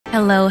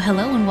Hello,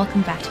 and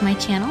welcome back to my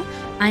channel.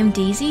 I'm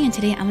Daisy, and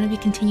today I'm going to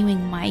be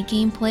continuing my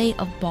gameplay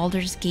of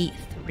Baldur's Gate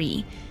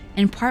 3.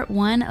 In part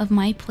 1 of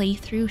my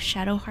playthrough,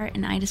 Shadowheart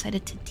and I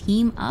decided to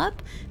team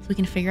up so we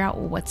can figure out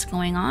what's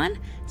going on.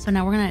 So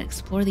now we're going to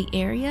explore the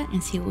area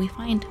and see what we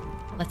find.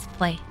 Let's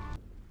play.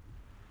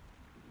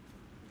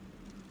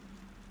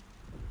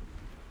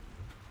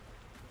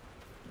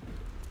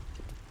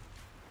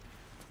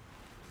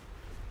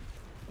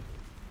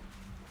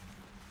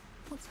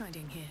 What's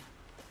hiding here?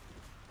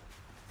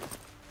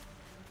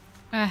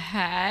 A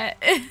hat.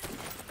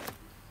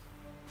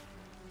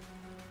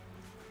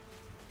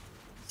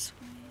 This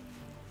way.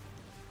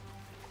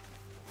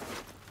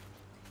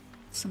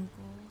 Some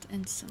gold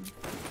and some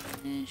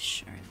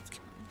finish. Alright, let's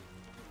keep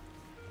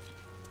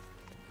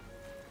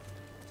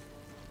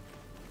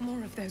on.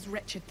 More of those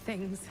wretched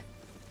things.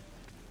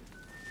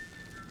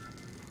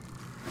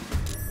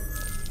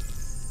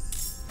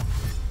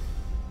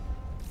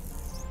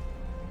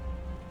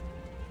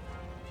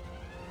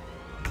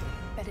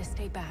 Better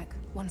stay back.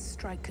 One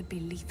strike could be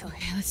lethal.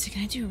 Okay, let's see.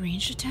 Can I do a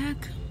ranged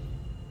attack?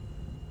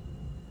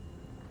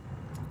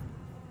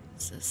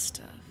 What's this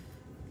stuff?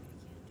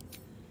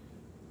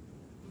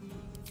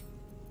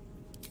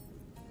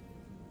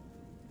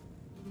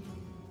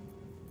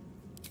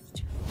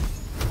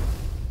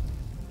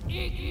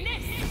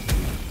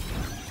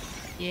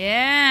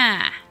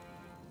 Yeah.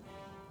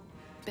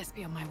 Best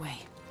be on my way.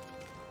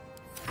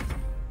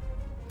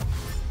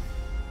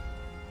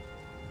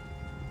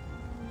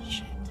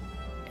 Shit.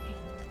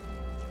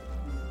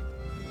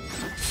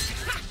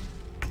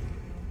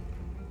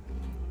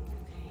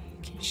 Okay,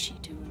 can she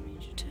do a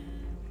range attack?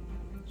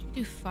 She can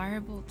do fire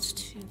bolts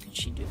too. Can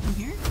she do it from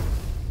here?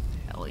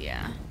 Hell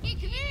yeah.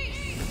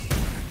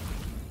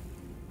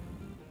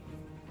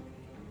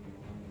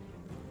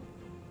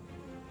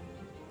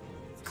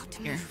 Got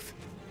to Here. move.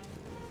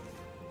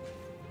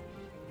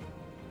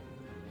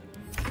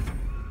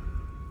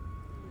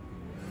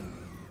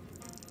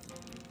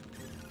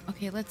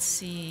 Okay, let's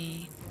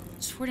see.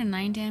 It's 4 to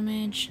 9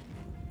 damage.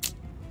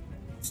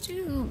 Let's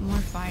do more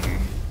fire.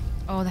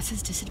 Oh, that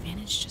says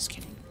disadvantage. Just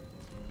kidding.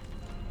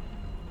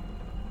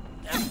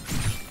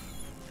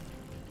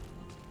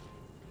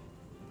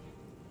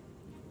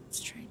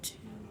 Let's try to.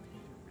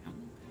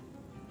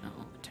 No,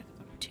 attack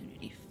of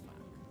opportunity. Fuck.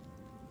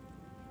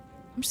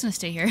 I'm just gonna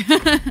stay here.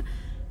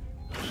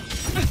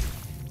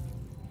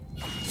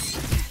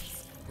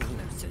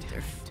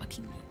 They're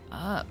fucking me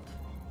up.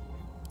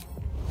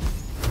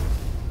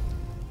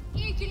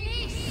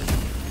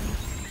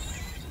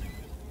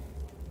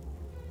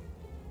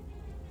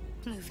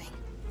 Moving.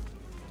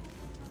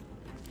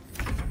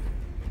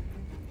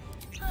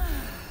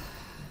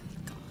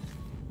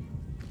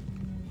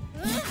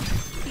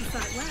 You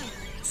fight well.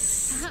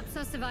 Perhaps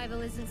our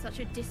survival isn't such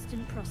a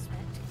distant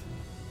prospect.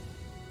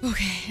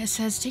 Okay, it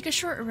says take a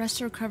short rest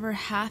to recover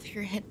half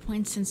your hit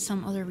points and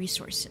some other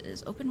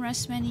resources. Open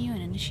rest menu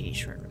and initiate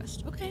short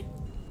rest. Okay.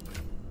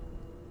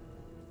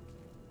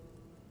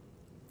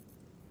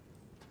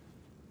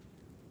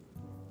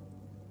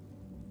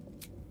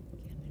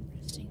 Again,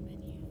 resting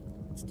menu.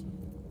 Let's do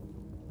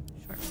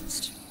short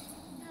rest.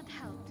 That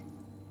helped.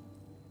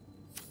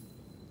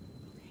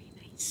 Okay,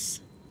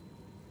 nice.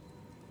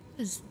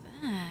 What is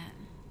that?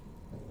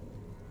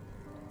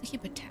 I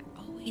keep attack.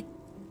 Oh wait.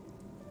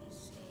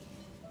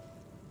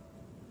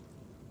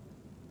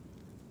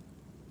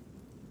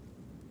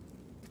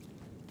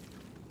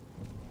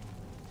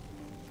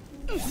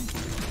 Let me see.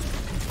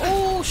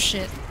 Oh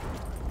shit!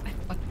 I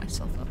fucked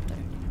myself up there.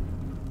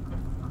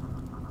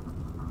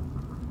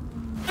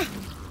 I have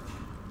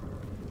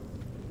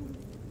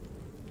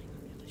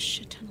a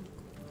shit ton of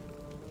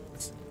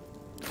golds.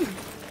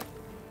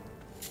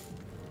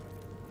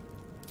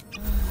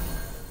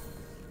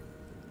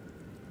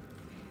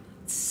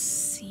 Let's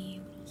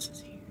see what else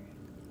is here.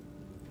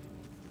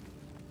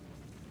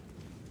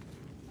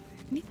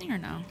 Anything or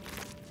no?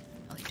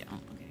 No, they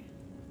don't. Okay.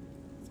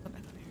 Let's go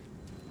back up here.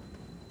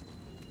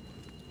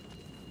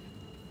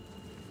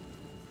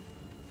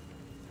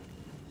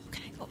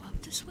 Can I go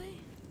up this way?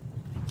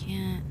 I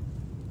can't.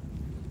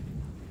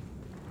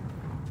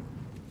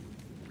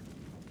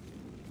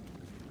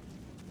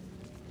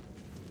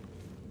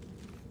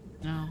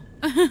 No.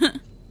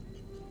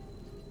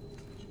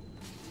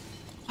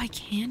 I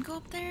can go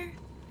up there?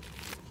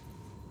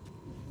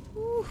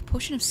 Ooh,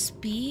 potion of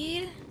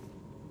speed.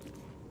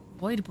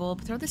 Void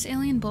bulb. Throw this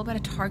alien bulb at a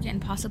target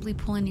and possibly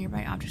pull in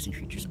nearby objects and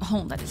creatures.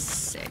 Oh, that is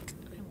sick.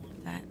 I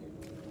want that.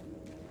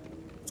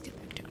 Let's get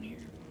back down here.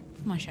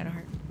 Come on,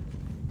 Shadowheart.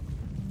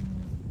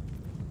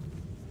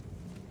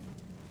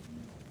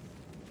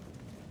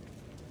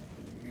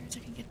 Where's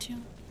I can get to?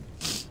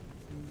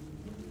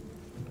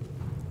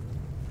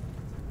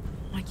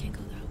 Oh, I can't go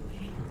that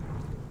way.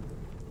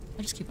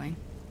 I'll just keep going.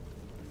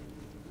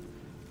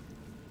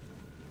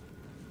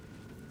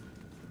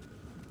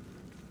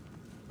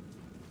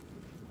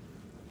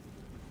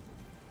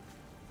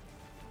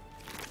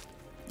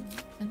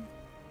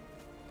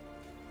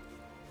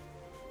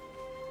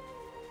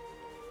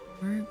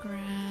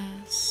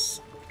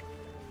 Grass.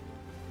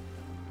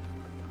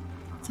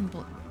 Some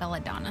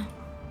Belladonna.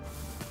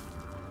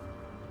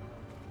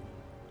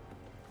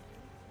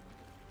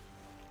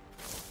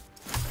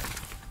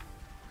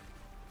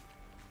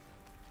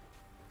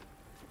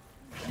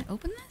 Can I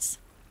open this?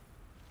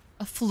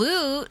 A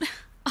flute?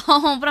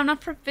 Oh, but I'm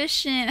not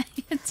proficient.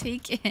 I can't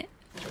take it.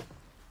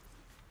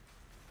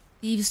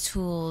 Thieves'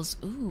 tools.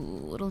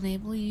 Ooh, it'll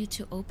enable you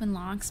to open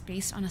locks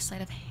based on a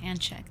sleight of hand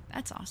check.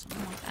 That's awesome.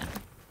 I want that.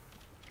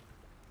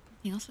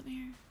 Anything else over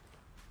here?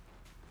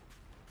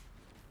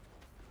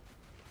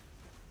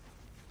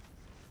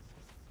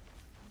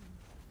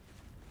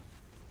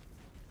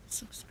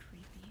 This looks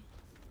creepy.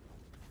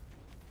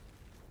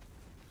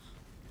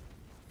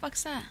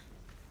 Fuck's that?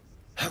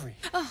 Hurry.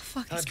 Oh,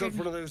 fuck. I've got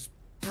one of those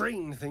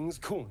brain things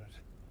cornered.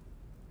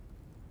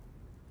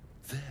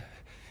 There,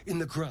 in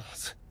the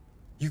grass.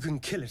 You can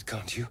kill it,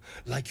 can't you?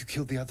 Like you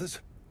killed the others?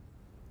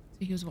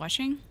 So he was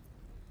watching?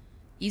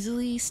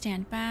 Easily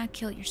stand back,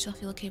 kill it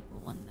yourself, you look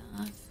capable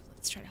enough.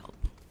 Let's try to help.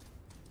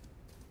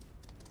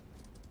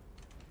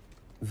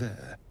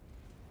 There.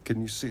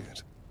 Can you see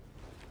it?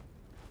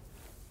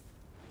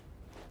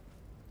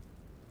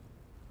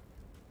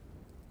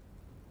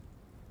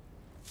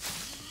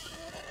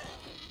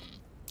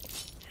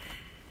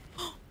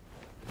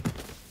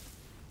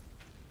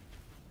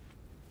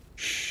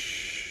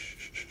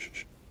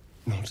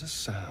 Not a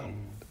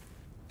sound.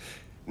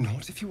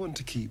 Not if you want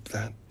to keep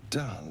that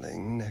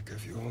darling neck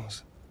of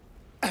yours.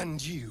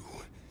 And you,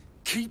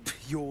 keep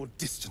your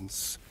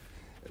distance.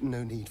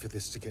 No need for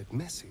this to get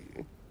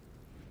messy.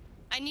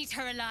 I need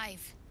her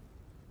alive.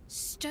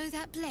 Stow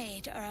that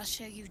blade, or I'll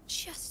show you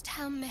just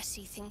how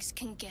messy things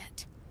can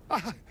get.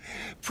 Ah,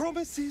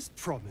 promises,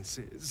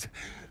 promises.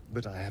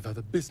 But I have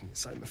other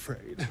business, I'm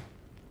afraid.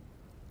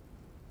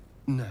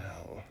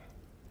 Now,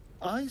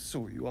 I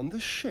saw you on the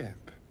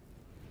ship,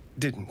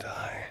 didn't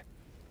I?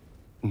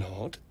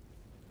 Nod?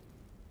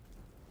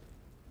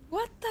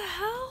 What the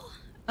hell?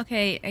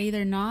 Okay, I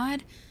either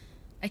nod,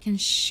 I can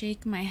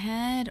shake my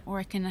head, or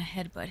I can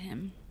headbutt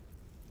him.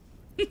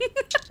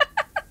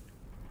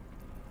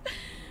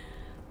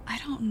 I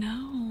don't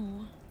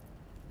know.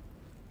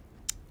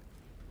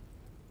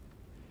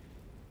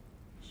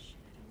 Shit,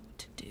 I don't know what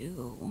to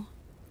do.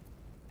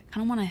 I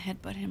kind of want to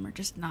headbutt him or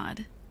just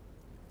nod.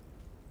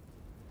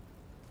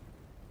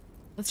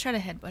 Let's try to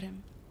headbutt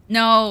him.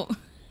 No!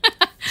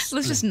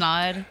 Let's just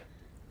nod.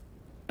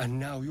 And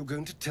now you're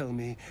going to tell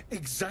me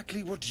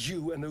exactly what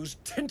you and those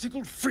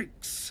tentacled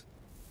freaks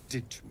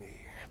did to me.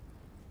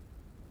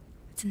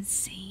 It's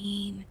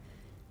insane.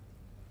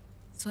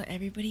 So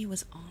everybody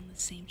was on the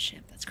same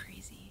ship. That's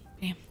crazy.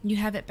 Okay, you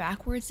have it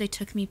backwards. They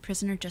took me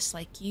prisoner just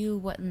like you.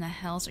 What in the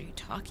hells are you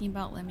talking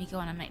about? Let me go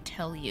and I might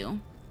tell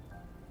you.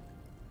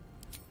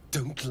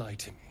 Don't lie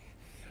to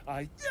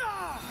me.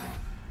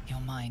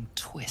 Your mind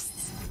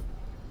twists.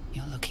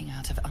 You're looking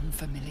out of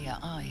unfamiliar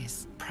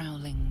eyes,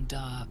 prowling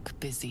dark,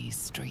 busy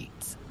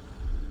streets.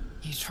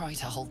 You try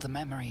to hold the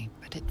memory,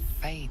 but it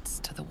fades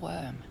to the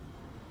worm.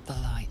 The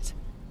light,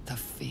 the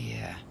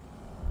fear.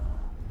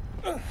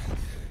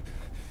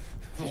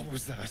 What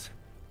was that?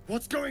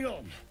 What's going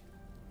on?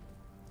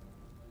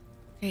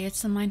 Okay,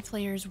 it's the Mind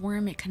Flayer's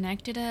worm. It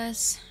connected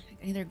us. I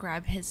can either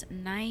grab his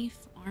knife,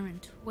 arm,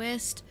 and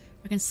twist,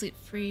 or I can sleep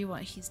free while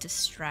he's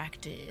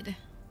distracted.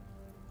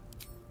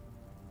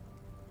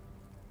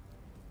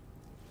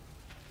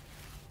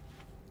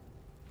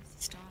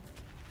 Stop.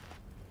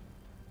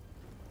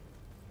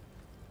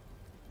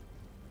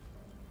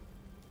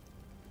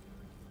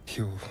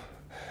 You're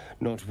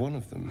not one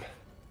of them.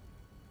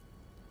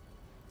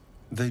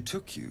 They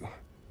took you.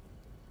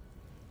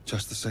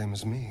 Just the same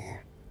as me.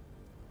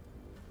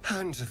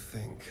 And to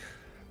think,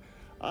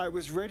 I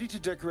was ready to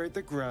decorate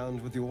the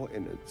ground with your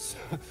innards.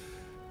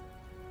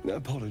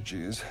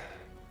 Apologies.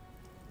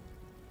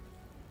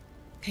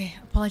 Okay,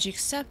 apology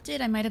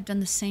accepted. I might have done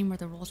the same where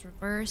the roles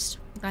reversed.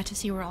 Glad to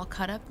see we're all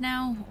caught up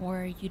now,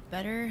 or you'd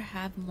better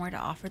have more to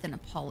offer than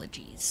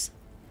apologies.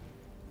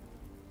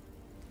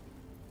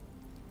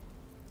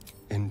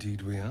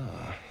 Indeed we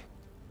are.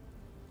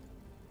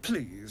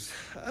 Please,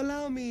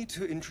 allow me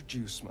to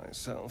introduce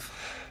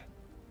myself.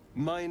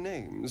 My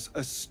name's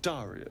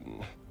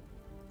Astarion.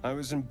 I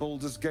was in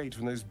Baldur's Gate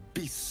when those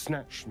beasts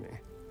snatched me.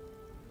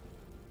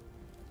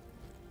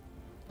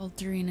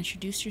 Baldurian,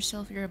 introduce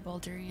yourself. You're a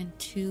Baldurian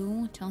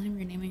too. Tell him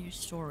your name and your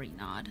story,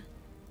 Nod.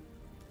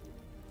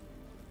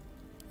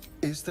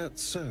 Is that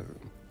so?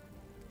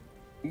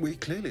 We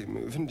clearly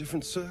move in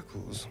different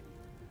circles.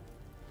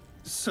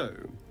 So,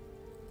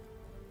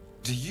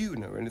 do you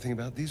know anything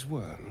about these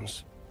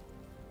worms?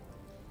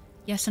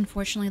 Yes,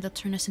 unfortunately, they'll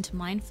turn us into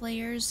mind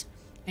flayers.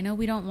 I know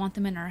we don't want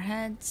them in our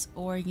heads,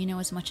 or you know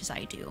as much as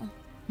I do.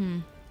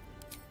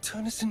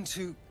 Turn us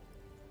into...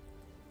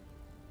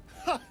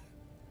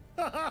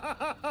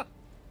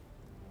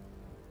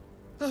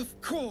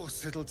 Of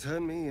course it'll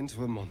turn me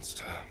into a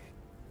monster.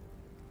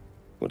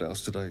 What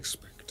else did I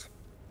expect?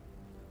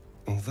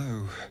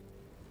 Although,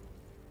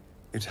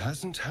 it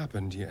hasn't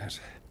happened yet.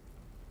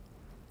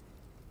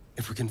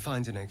 If we can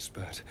find an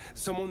expert,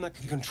 someone that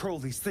can control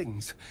these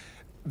things,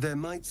 there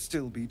might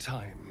still be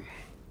time.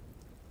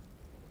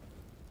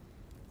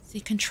 So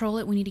you control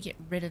it, we need to get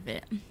rid of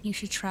it. You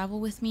should travel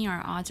with me,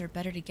 our odds are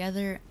better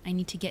together. I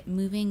need to get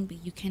moving,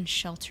 but you can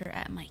shelter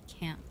at my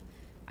camp.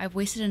 I've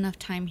wasted enough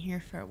time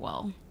here,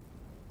 farewell.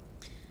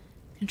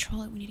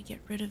 Control it, we need to get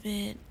rid of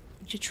it.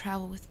 You should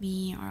travel with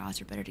me, our odds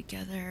are better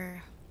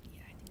together.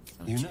 Yeah, I think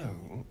so You too.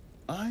 know,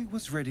 I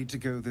was ready to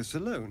go this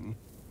alone.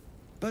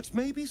 But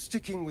maybe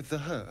sticking with the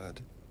herd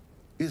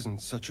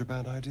isn't such a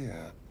bad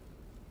idea.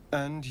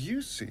 And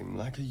you seem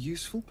like a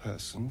useful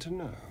person to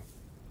know.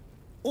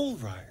 All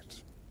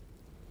right.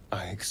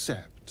 I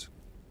accept.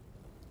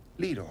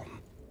 Lead on.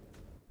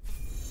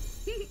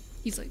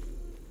 He's like...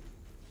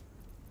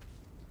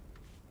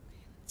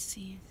 Let's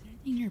see, is there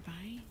anything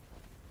nearby?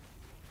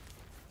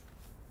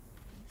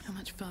 How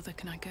much further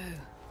can I go?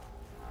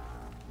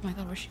 Oh my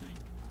god, where's she going?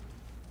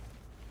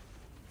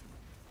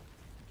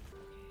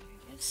 Okay,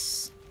 I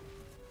guess...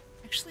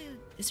 Actually,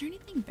 is there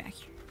anything back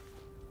here?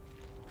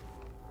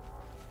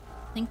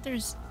 I think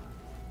there's...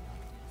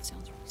 It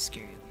sounds really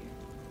scary over here.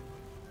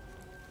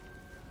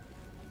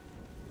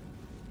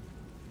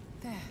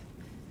 There.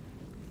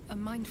 A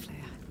mind flare.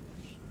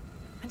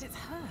 And it's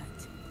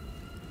hurt.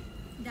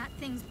 That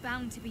thing's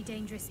bound to be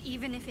dangerous,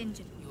 even if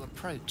injured. You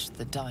approach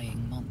the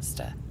dying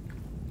monster.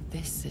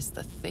 This is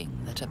the thing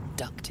that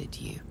abducted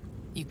you.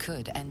 You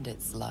could end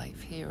its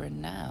life here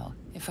and now,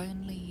 if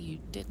only you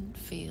didn't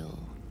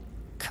feel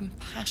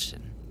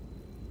compassion.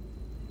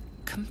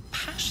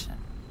 Compassion?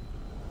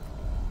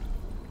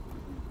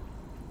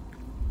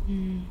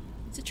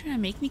 Is it trying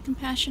to make me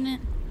compassionate?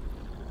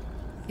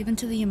 Given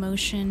to the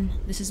emotion,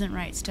 this isn't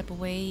right. Step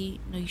away.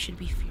 No, you should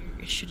be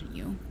furious, shouldn't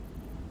you?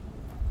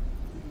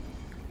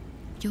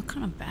 I feel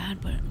kind of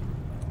bad, but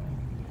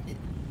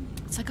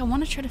it's like I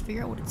want to try to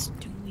figure out what it's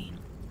doing.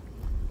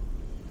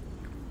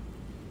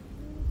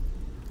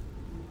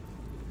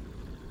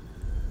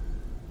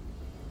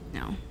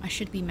 No, I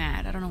should be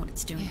mad. I don't know what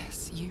it's doing.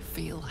 Yes, you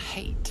feel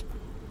hate.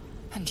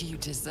 And you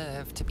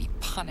deserve to be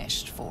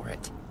punished for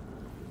it.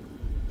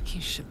 You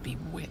should be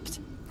whipped,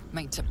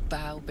 made to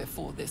bow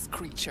before this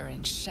creature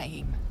in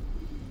shame.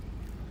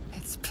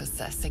 It's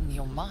possessing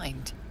your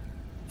mind,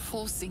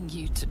 forcing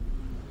you to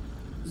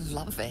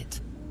love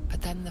it,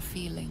 but then the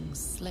feeling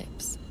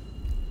slips.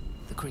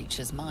 The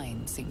creature's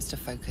mind seems to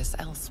focus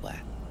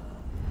elsewhere.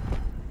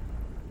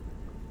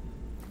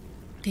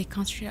 Okay,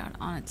 concentrate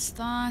on its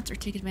thoughts or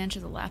take advantage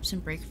of the lapse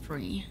and break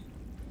free.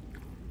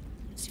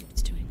 Let's see what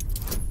it's doing.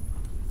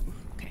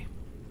 Okay.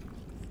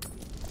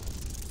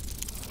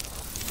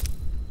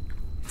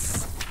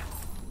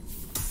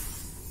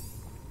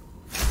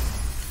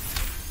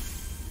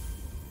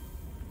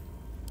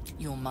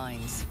 Your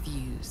minds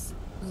fuse,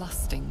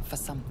 lusting for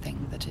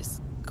something that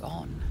is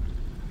gone.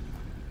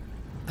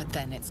 But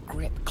then its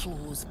grip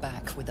claws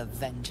back with a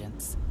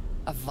vengeance,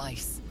 a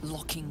vice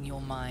locking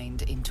your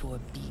mind into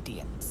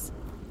obedience.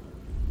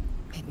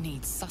 It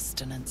needs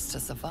sustenance to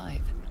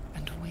survive,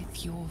 and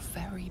with your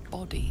very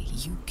body,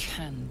 you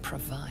can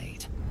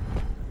provide.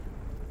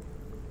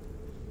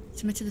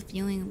 Submit to the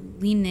feeling.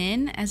 Lean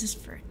in, as is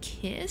for a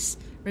kiss.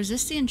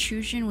 Resist the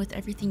intrusion with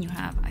everything you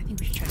have. I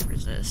think we should try to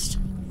resist.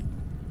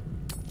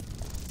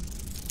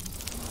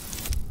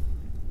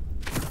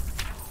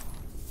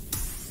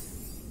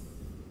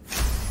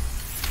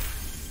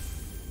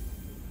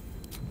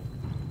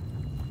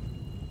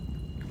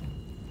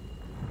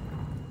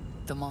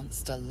 The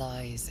monster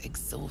lies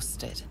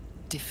exhausted,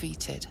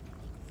 defeated.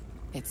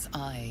 Its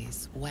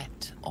eyes,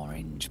 wet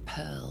orange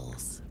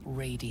pearls,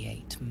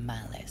 radiate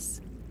malice.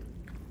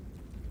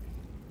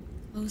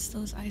 Close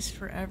those eyes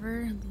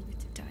forever. Leave it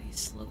to die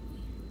slowly.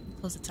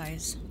 Close its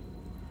eyes.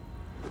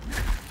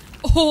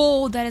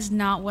 Oh, that is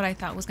not what I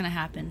thought was gonna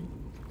happen.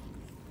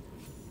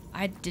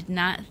 I did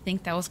not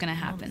think that was gonna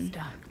happen.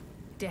 Monster.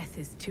 Death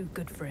is too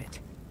good for it.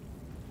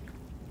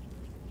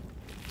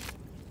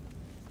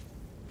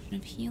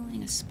 Of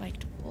healing, a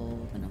spiked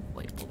bulb, and a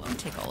white bulb. I'm gonna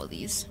take all of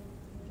these.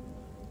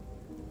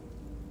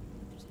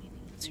 If there's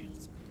anything else here,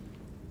 let's...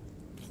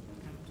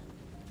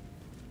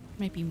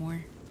 Might be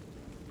more.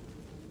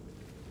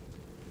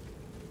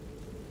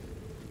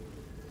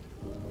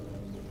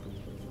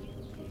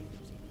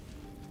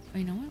 Oh,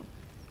 you know what?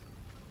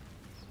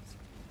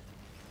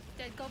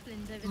 Dead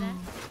goblins over there.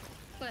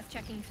 Worth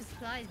checking for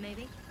supplies,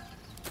 maybe.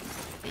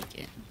 Take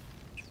it.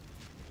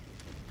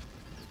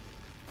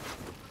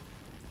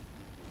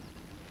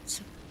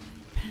 Supply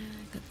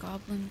pack, a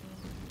goblin bow.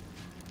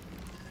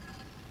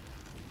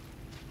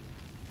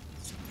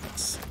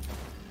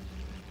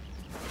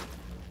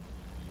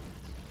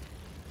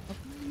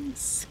 Goblin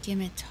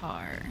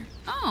scimitar.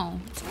 Oh,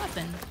 it's a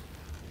weapon.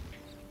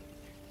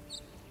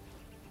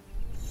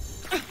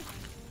 We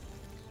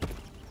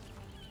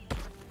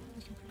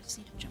can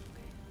proceed to jump.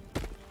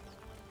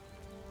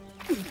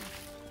 Okay.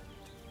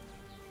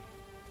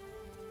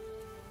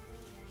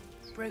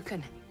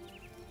 Broken.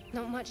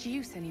 Not much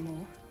use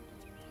anymore.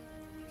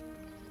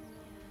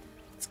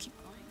 Let's keep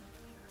going.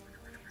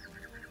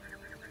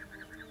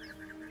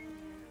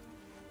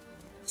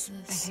 What's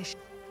this?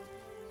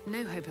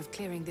 No hope of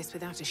clearing this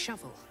without a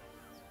shovel.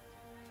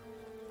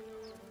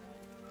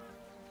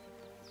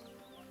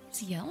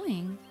 It's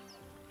yelling.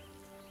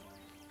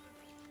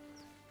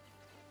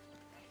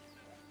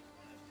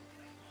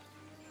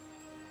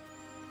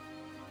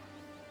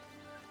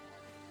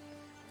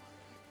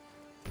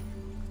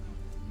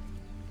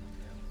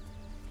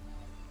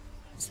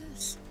 What's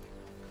this?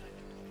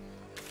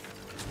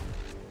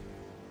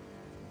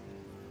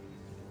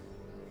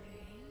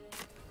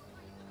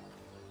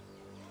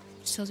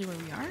 Just tells you where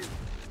we are?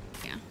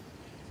 Yeah.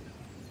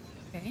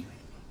 Okay.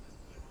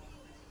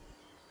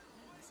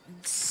 That's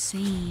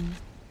insane.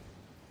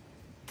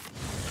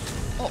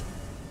 Oh.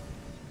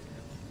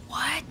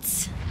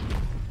 What?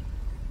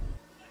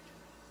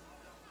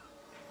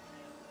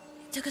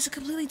 It took us a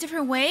completely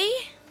different way?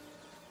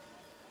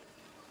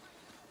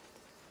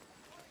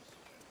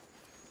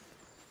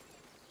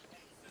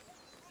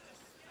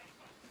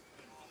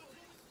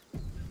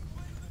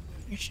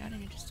 You're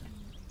shouting, I just don't...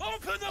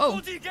 Open the Oh.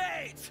 bloody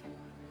gate!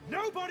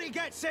 Nobody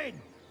gets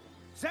in!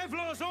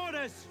 Zevlor's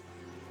orders!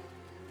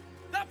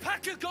 That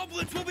pack of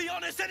goblins will be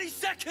on us any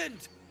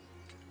second!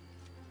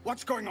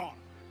 What's going on?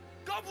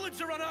 Goblins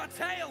are on our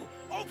tail!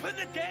 Open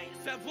the gate,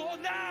 Zevlor,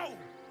 now!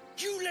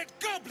 You let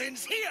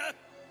goblins here?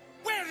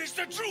 Where is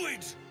the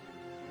druid?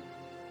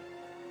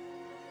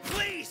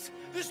 Please!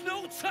 There's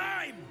no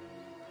time!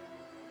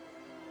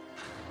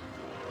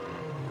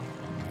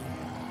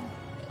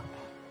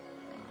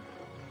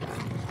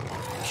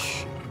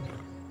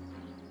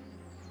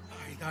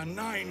 By the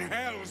 9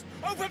 hells!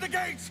 Open the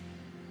gate!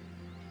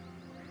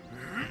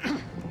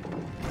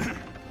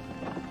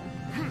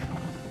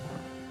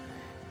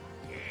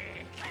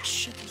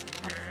 Shit, there's a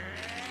lot.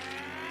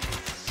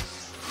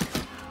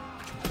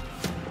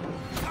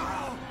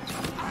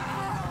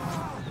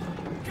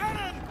 Get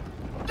him!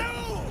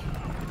 No!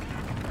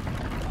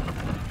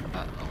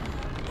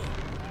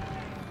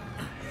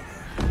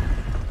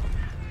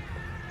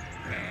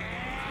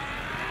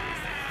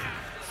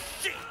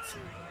 Shit!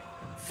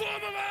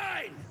 Form a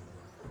line!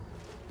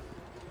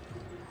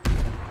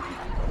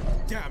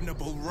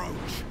 Damnable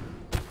roach!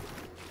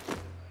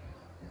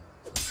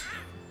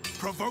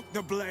 Provoke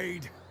the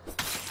blade!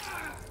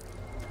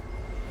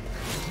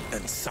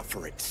 And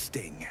suffer its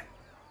sting.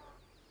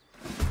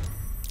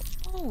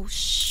 Oh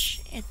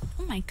shit!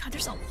 Oh my god,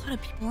 there's a lot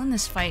of people in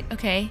this fight.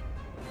 Okay.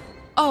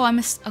 Oh, I'm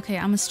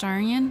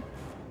Astarion.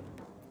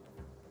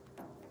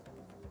 I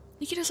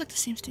think he does like the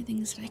same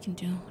things that I can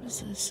do. What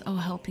is this? Oh,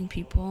 helping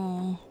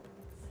people.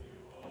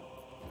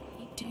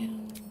 I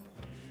do.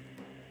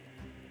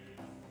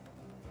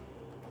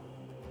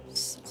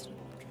 That's what I'm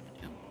trying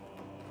to do.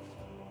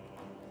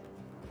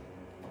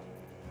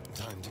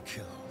 Time to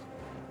kill.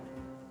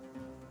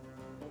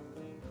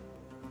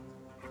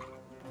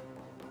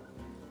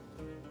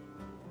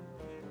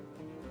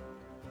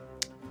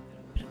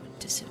 Bit of a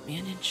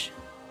disadvantage.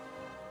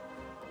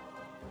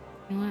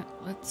 You know what?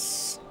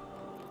 Let's.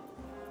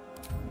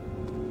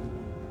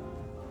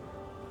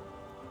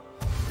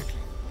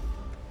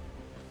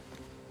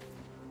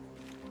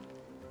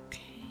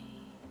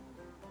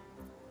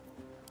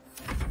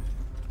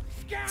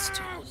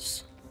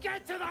 Scouts!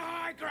 Get to the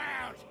high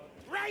ground!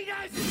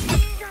 Raiders!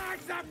 Guard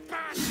the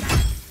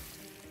bastards!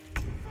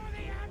 For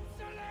the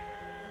absolute!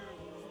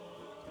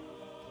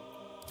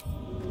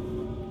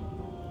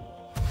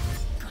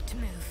 Got to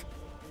move.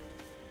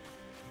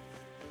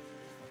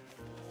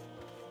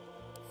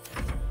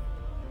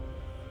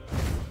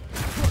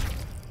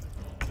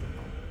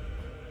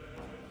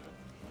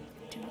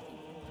 Do it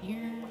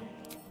here.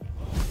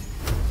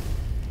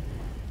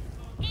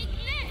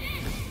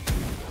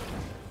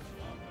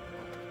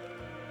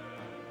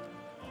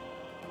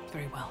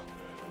 Very well.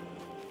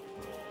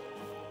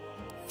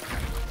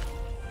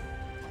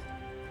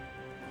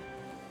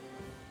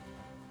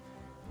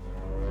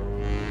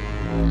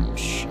 Oh,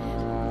 shit.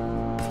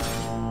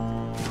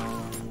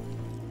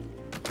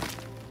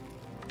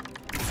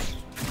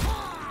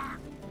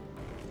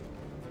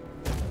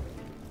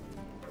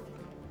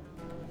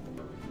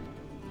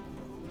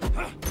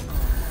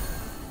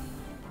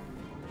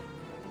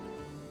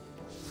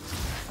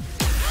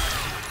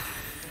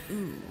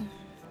 Ooh.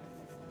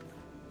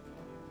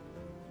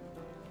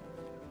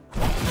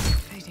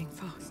 Fading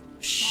fast.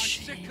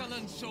 Shit. Sickle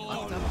and sword!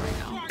 Fucked up right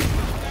now.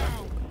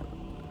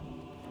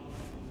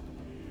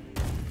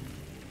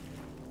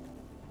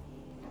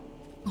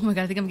 Oh my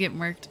god, I think I'm getting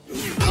murked.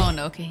 Oh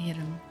no, okay, hit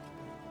him.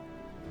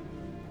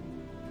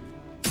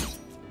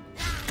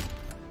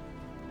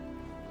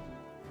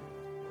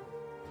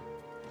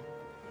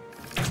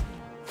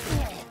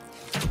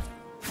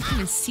 I can't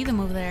even see them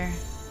over there.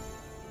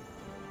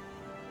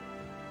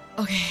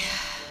 Okay.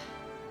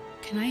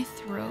 Can I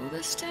throw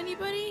this to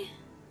anybody?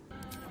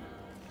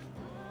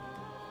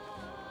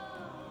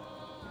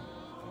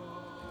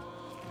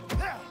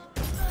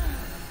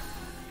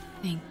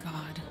 Thank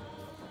God.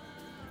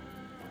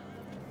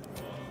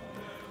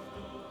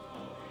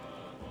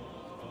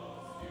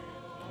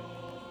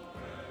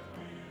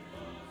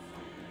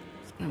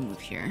 Just gonna move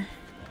here.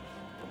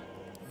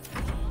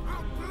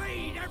 I'll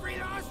bleed every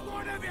last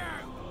one of you!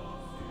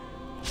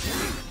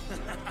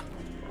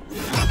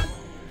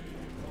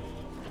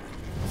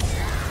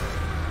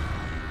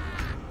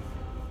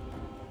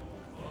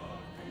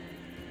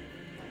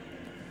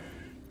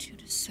 Two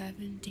to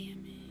 7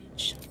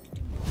 damage.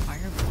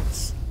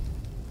 Fireballs.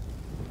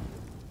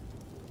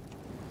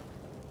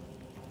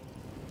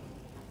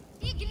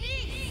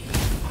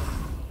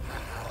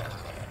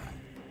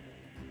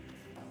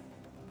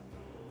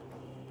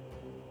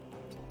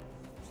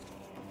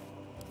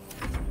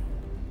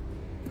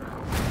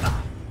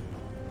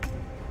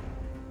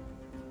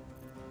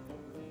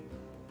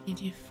 You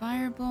do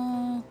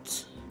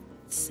firebolt.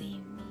 Let's see.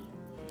 I'm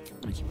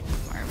gonna keep doing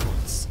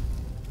firebolts.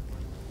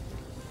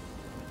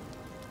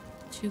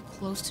 Too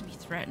close to be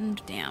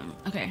threatened. Damn.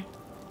 Okay.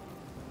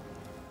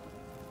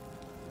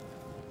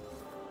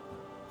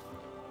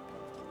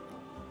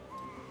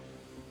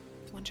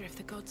 Wonder if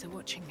the gods are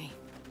watching me.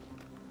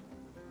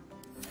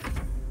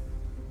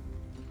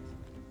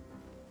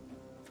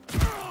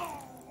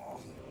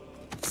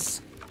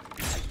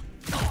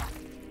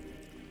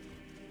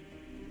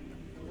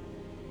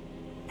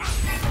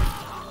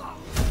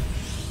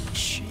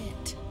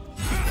 Shit.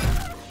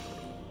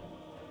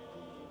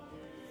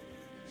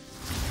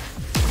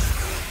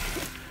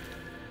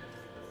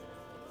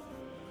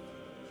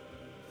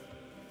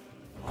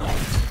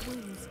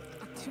 Wounds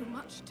are too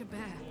much to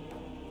bear.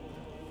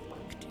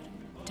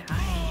 Die.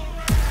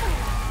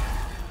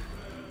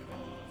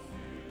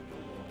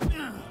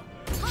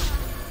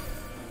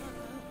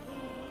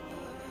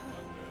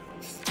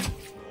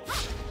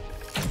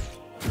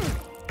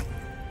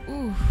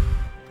 Ooh.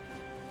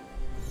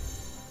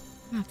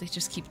 I have to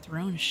just keep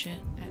throwing shit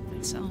at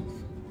myself.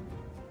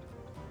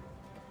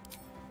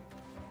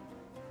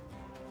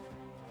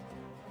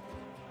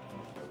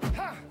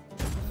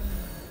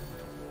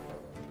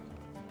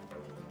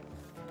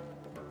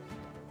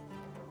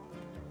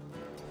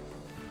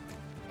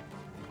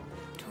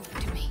 Talk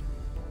to me.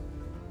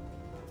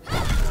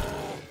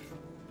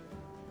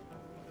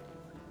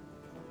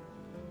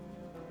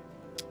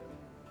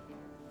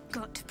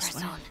 Got to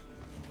press on.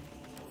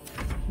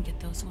 I can get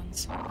those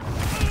ones.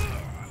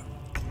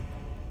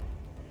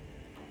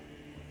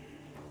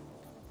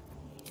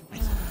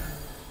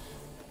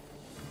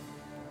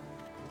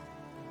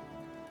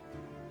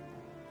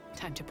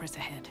 Time to press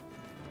ahead.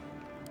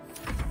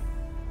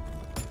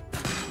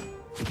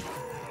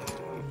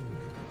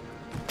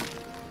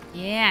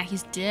 Yeah,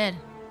 he's dead.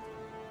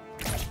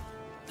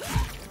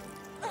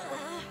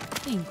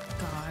 Thank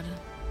God.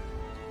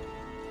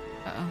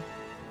 Uh-oh.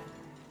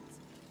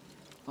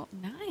 Oh,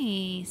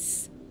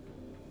 nice.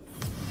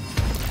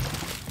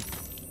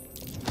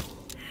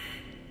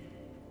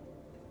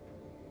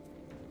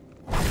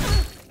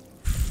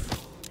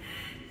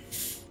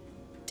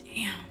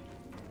 Damn.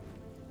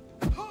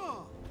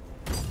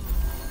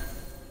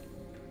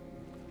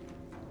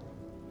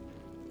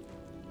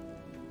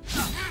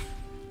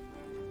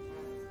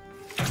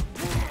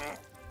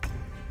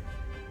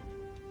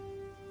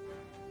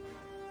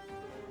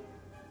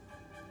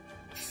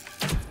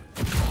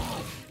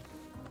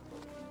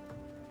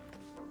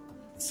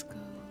 Let's go.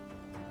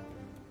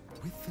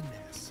 With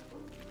finesse.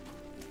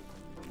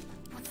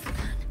 What's the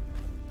plan?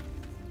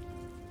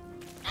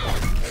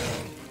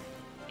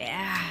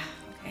 Yeah.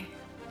 Okay.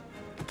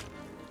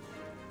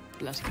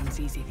 Blood comes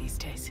easy these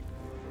days.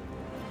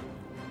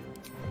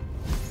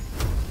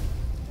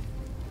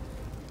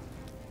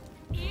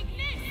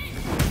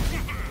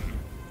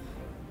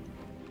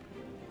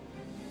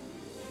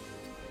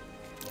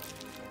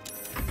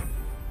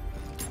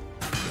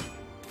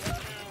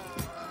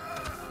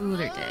 Ooh,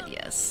 they're dead,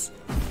 yes.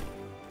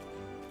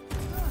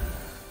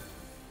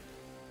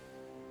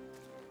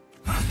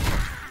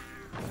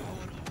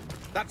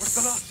 That was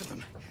the last of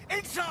them.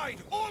 Inside!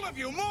 All of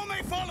you! More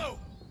may follow!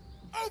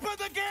 Open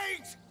the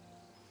gate!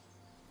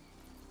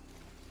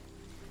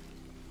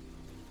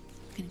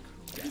 Fucking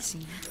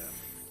crazy.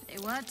 They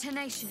were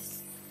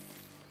tenacious.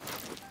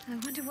 I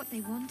wonder what they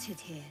wanted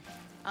here,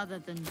 other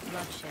than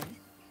bloodshed.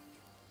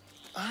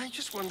 I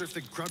just wonder if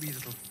the grubby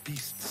little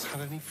beasts had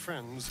any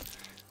friends,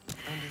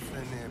 and if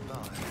they're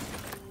nearby.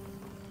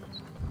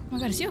 Oh my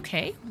God, is he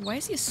okay? Why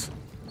is he? Is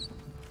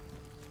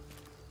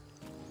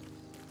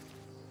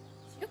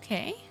he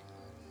okay?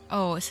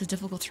 Oh, it's a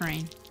difficult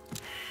terrain.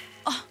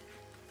 Oh.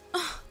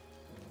 Oh.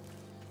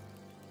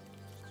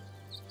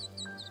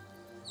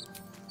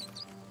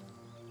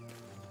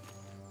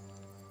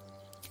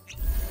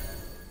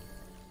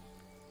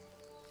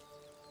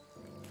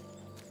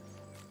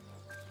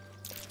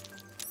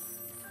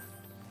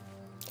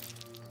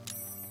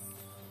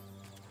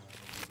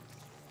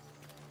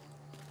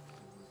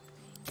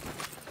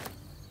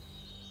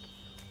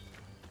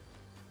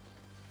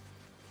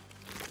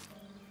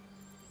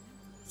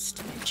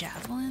 Stupid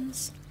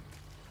javelins.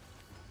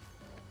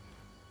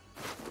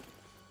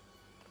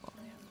 Oh,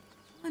 we have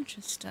a bunch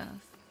of stuff.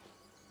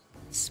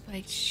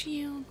 Spiked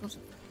shield goes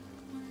up.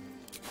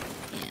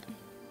 Yeah. Alright.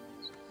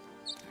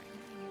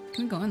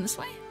 Can we go in this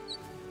way?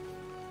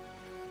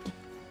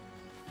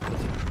 Oh.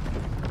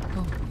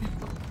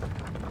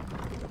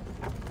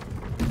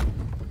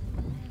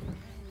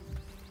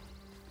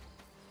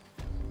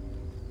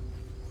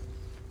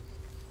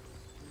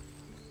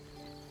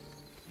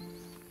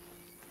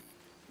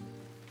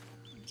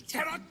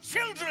 There are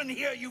children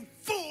here, you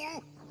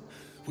fool!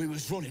 We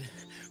was running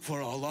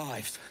for our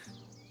lives.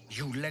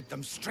 You led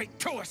them straight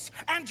to us,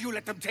 and you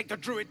let them take the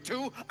druid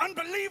too?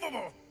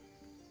 Unbelievable!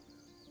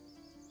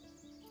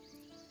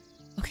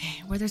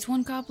 Okay, where there's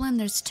one goblin,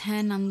 there's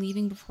 10. I'm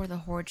leaving before the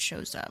horde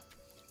shows up.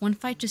 One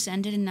fight just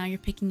ended and now you're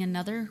picking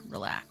another?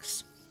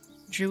 Relax.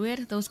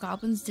 Druid, those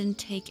goblins didn't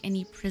take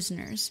any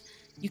prisoners.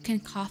 You can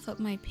cough up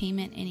my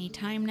payment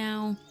anytime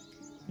now.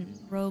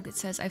 Rogue, it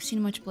says, I've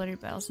seen much bloody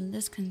battles in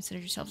this. Consider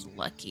yourselves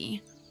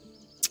lucky.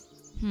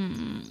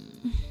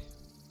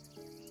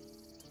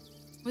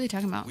 What are they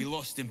talking about? We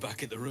lost him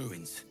back at the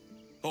ruins.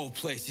 Whole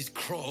place is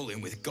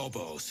crawling with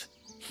gobos.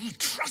 He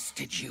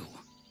trusted you.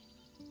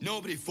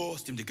 Nobody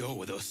forced him to go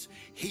with us.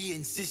 He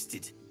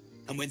insisted.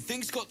 And when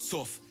things got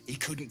tough, he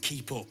couldn't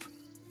keep up.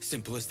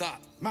 Simple as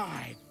that.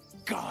 My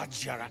God,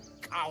 you're a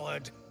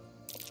coward.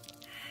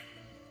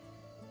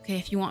 Okay,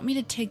 if you want me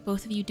to take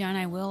both of you down,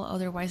 I will.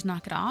 Otherwise,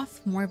 knock it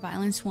off. More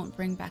violence won't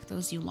bring back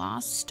those you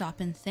lost. Stop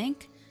and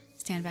think.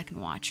 Stand back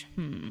and watch.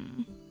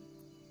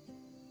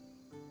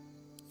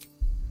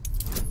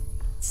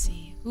 Let's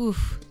see.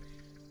 Oof.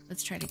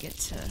 Let's try to get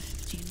to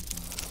 15.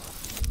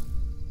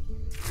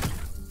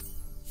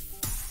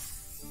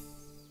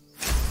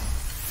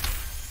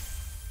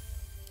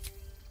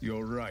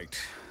 You're right.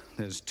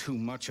 There's too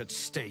much at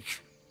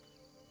stake.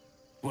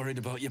 Worried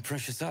about your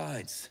precious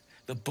hides?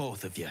 The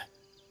both of you.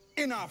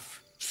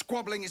 Enough!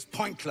 Squabbling is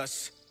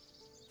pointless.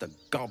 The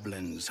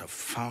goblins have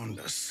found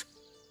us.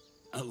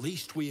 At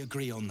least we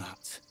agree on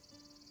that.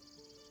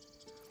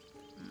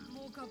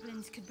 More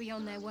goblins could be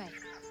on their way.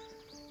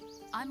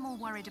 I'm more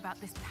worried about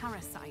this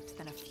parasite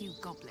than a few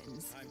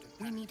goblins.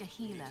 We need a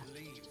healer.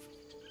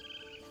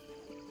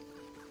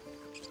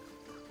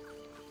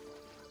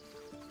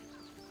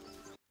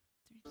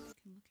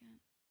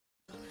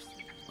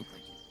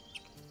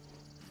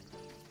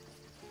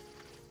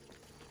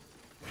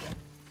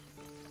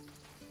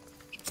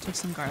 Take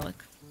some garlic.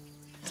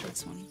 That's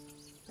this one.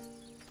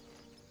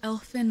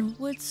 Elfin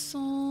wood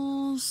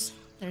souls.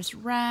 There's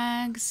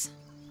rags.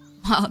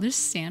 Wow, there's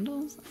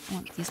sandals. I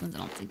want these ones. I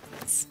don't think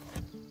these.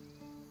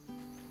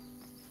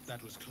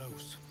 That was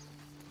close.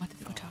 What did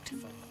they go talk to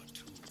him? Far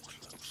too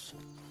close.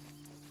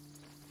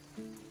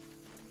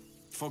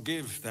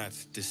 Forgive that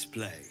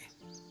display.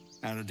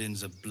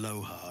 Aradin's a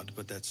blowhard,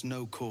 but that's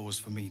no cause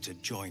for me to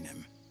join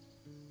him.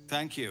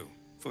 Thank you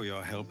for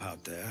your help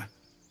out there.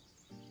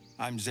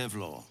 I'm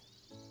Zevlor.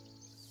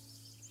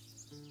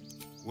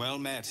 Well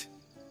met.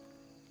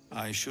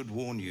 I should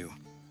warn you,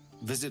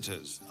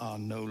 visitors are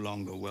no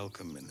longer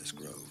welcome in this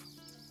grove.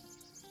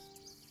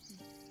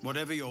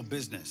 Whatever your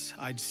business,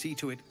 I'd see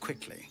to it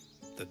quickly.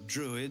 The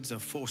druids are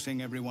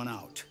forcing everyone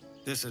out.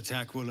 This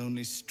attack will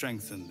only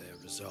strengthen their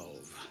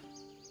resolve.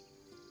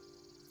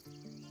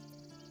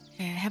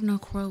 Okay, I have no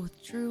quarrel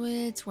with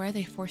druids. Why are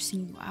they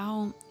forcing you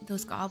out?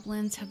 Those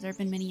goblins, have there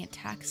been many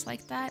attacks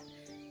like that?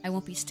 I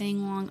won't be staying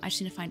long. I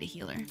just need to find a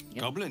healer.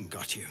 Yep. Goblin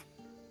got you.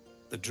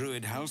 The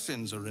druid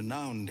Halsin's a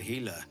renowned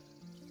healer,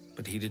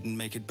 but he didn't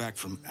make it back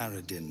from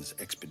Aradin's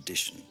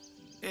expedition.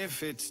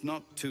 If it's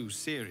not too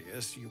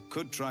serious, you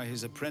could try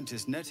his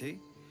apprentice Nettie.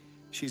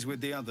 She's with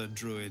the other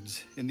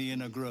druids in the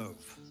inner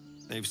grove.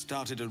 They've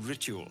started a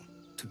ritual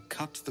to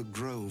cut the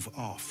grove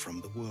off from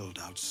the world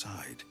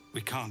outside.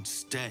 We can't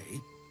stay,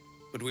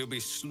 but we'll be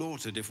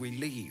slaughtered if we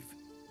leave.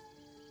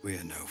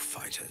 We're no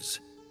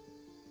fighters.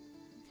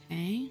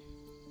 Okay.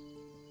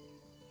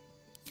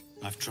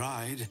 I've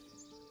tried.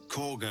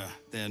 Korga,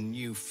 their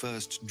new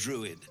first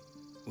druid,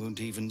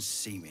 won't even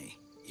see me.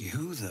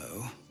 You,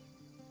 though?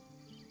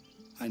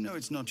 I know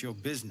it's not your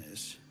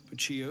business, but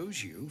she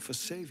owes you for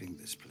saving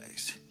this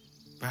place.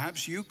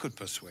 Perhaps you could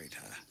persuade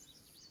her.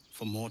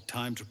 For more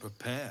time to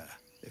prepare,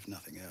 if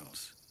nothing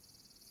else.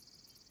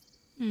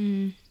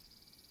 I'll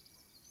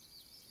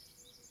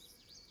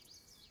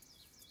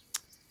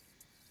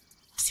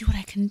see what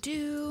I can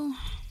do.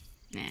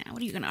 Nah,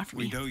 what are you gonna offer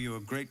me? We owe you a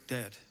great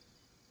debt.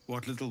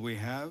 What little we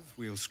have,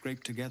 we'll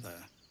scrape together.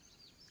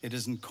 It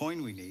isn't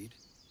coin we need,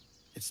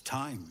 it's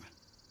time.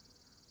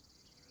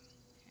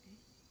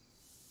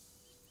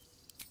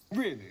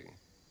 Really?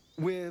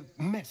 We're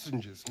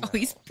messengers now. Oh,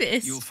 he's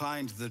pissed. You'll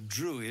find the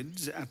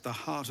druids at the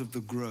heart of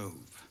the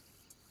grove.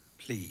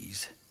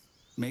 Please,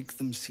 make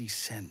them see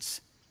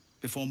sense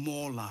before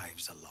more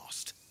lives are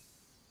lost.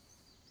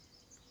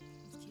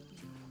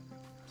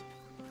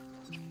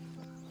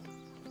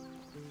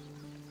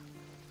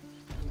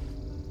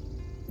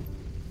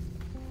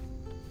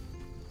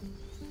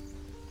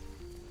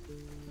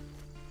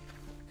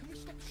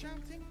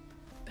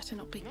 Better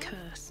not be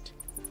cursed.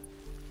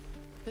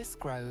 This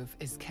grove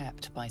is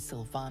kept by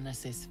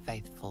Sylvanus's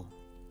faithful.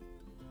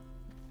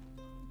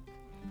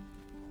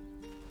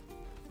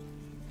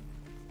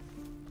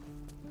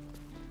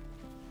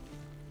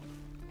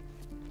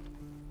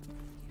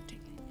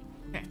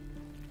 Okay.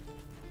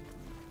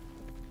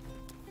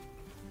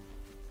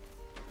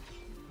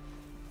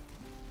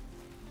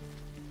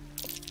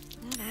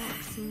 That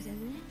axe seems a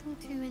little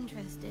too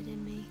interested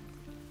in me.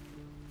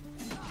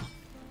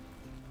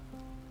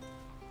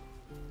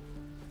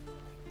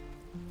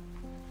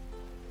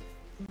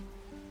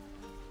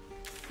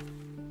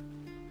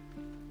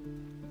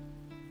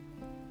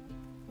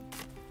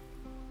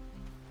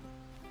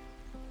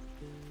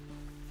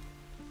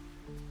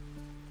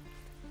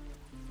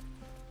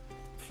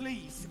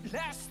 Please,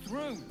 let us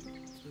through.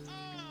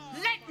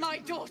 Let my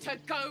daughter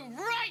go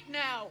right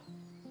now!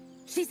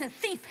 She's a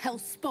thief,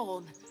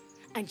 hellspawn,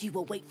 and you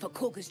will wait for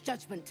Korga's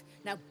judgment.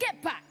 Now get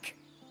back!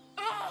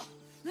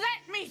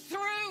 Let me through,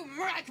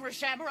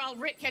 Mragrasham, or I'll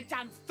rip your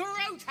damn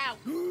throat out!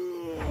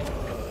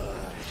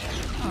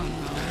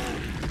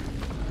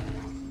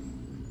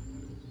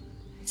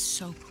 It's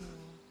so cool.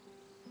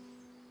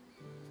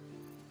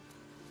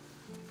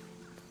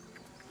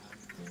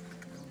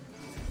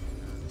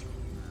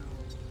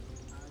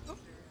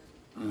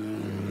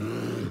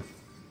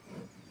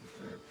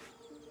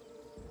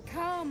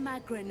 Calm,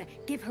 Magrin.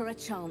 Give her a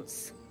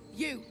chance.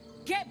 You,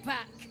 get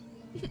back!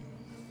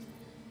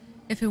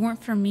 If it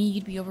weren't for me,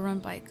 you'd be overrun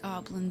by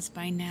goblins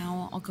by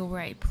now. I'll go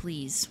where I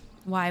please.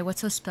 Why? What's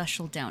so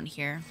special down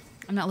here?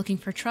 I'm not looking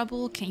for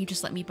trouble. Can't you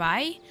just let me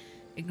by?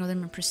 Ignore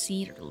them and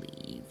proceed or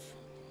leave.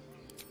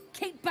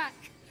 Keep back.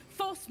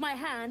 Force my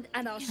hand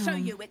and I'll show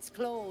you its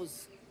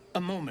claws.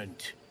 A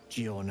moment,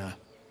 Giona.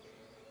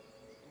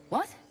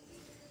 What?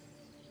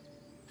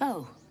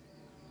 Oh.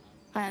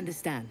 I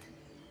understand.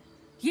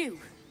 You.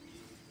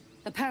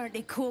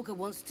 Apparently Korga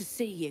wants to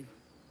see you.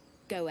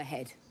 Go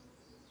ahead.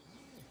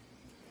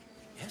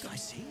 Yes, I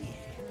see.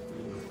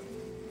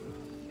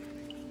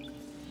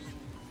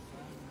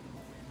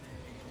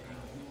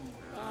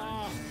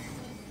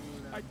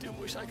 I do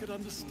wish I could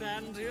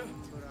understand you.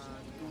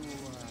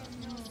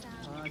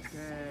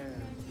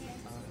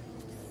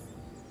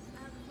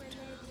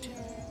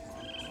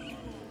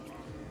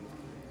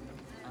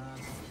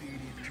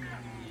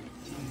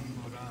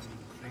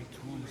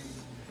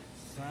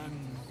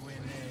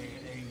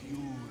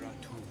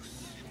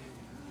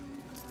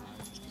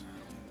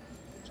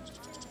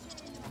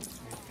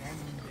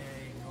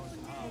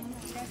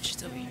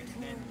 She's over here.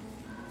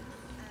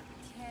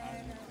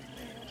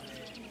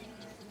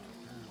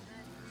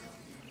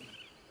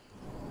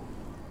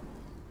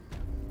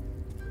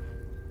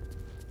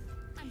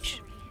 I'm Should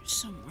sorry. be here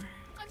somewhere.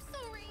 I'm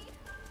sorry.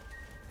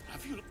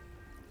 Have you...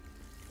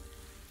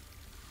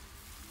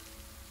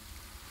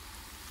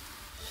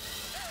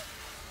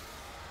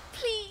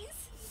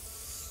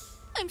 Please.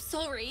 I'm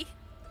sorry.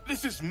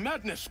 This is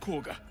madness,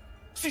 Korga.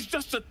 She's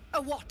just a...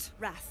 A what,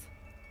 Wrath?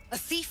 A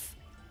thief?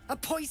 A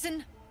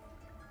poison?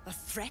 A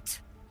threat?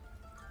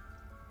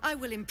 I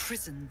will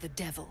imprison the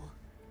devil.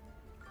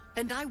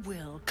 And I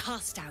will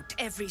cast out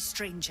every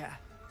stranger.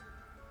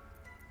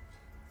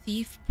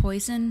 Thief,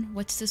 poison,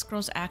 what's this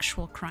girl's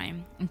actual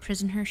crime?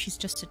 Imprison her, she's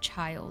just a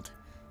child.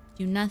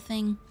 Do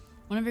nothing.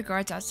 One of your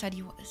guards outside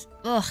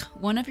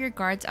one of your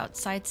guards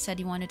outside said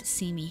he wanted to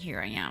see me.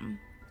 Here I am.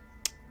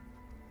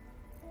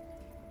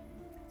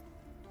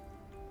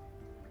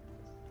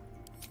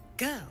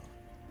 Girl?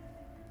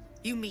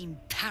 You mean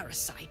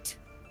parasite?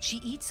 She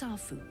eats our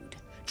food,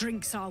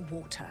 drinks our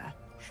water,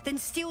 then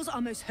steals our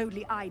most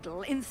holy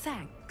idol in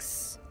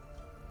thanks.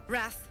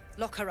 Wrath,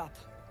 lock her up.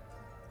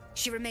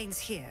 She remains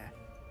here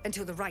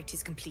until the rite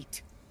is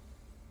complete.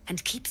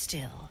 And keep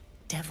still,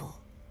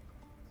 devil.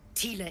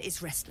 Tila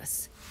is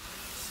restless.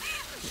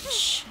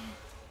 Shh.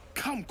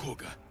 Come,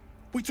 Korga.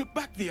 We took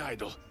back the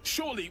idol.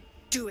 Surely...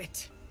 Do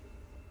it.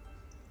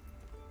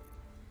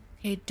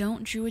 Okay,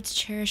 don't druids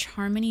cherish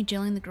harmony?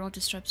 Jailing the girl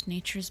disrupts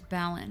nature's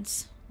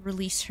balance.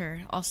 Release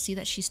her. I'll see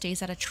that she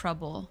stays out of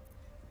trouble.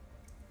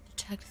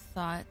 Detect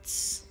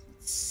thoughts.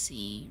 Let's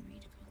see.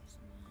 Read Korga's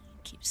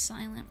mind. Keep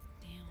silent.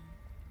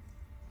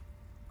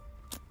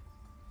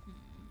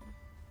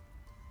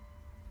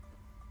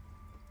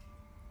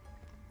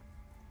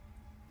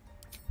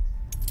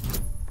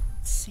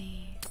 Let's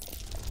see.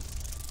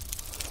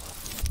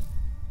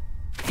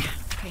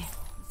 Okay,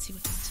 let's see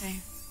what they say.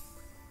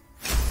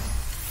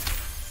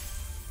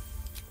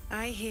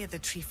 I hear the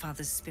Tree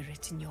Father's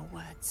spirit in your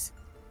words.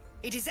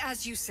 It is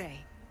as you say.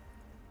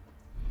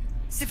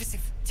 Sifisif,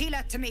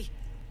 Tila, to me.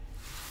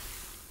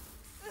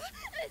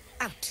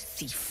 Out,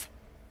 thief.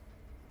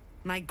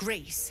 My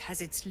grace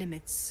has its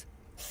limits.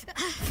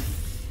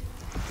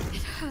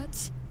 It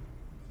hurts.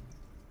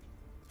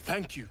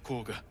 Thank you,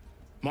 Korga.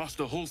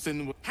 Master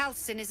Halsin...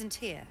 Halsin isn't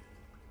here.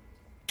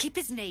 Keep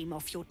his name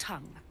off your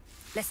tongue,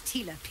 lest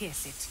Tila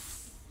pierce it.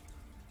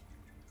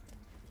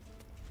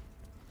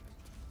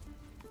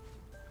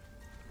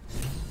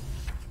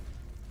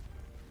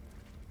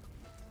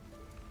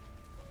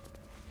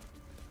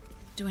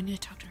 Do I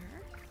need to talk to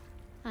her?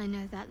 I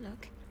know that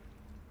look.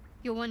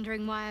 You're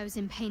wondering why I was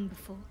in pain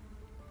before.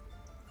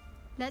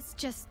 Let's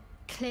just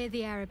clear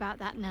the air about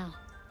that now.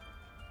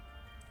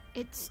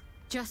 It's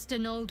just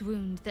an old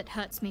wound that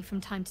hurts me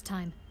from time to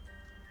time.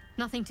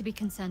 Nothing to be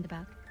concerned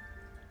about.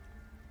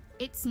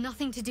 It's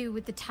nothing to do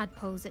with the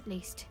tadpoles, at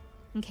least,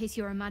 in case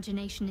your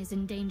imagination is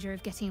in danger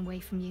of getting away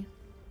from you.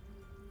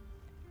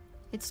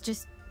 It's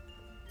just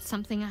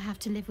something I have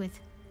to live with.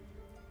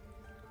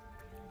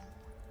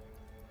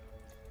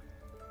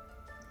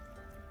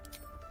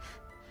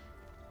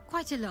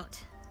 Quite a lot,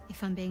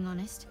 if I'm being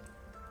honest.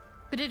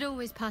 But it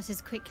always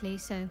passes quickly,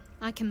 so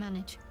I can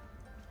manage.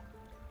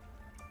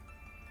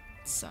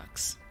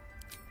 Sucks.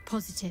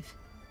 Positive.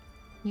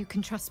 You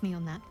can trust me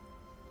on that.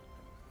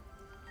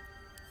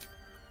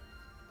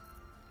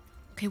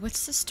 Okay,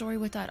 what's the story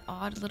with that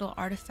odd little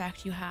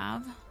artifact you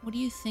have? What do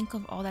you think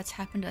of all that's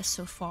happened to us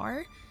so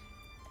far?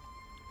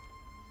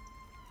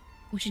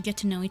 We should get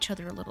to know each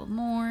other a little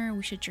more.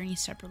 We should journey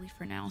separately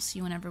for now. See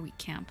you whenever we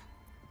camp.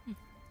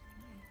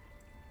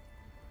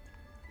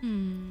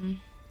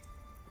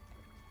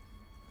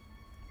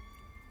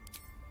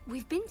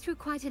 We've been through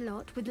quite a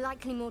lot, with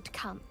likely more to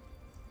come.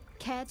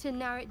 Care to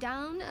narrow it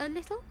down a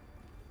little?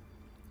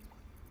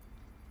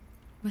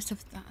 Must have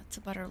thoughts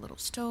about our little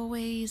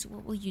stowaways.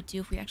 What will you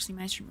do if we actually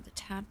manage to remove the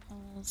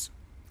tadpoles?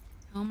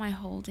 How am I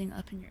holding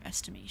up in your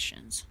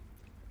estimations?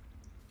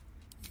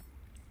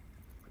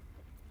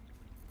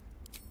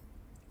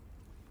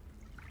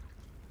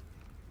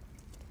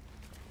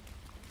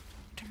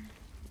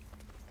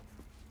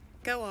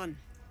 Go on.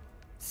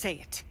 Say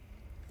it.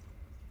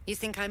 You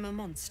think I'm a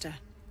monster?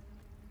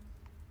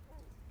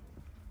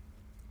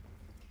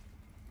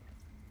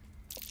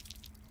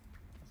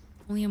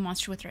 Only a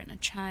monster would threaten a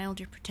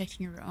child. You're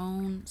protecting your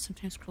own.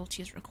 Sometimes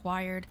cruelty is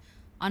required.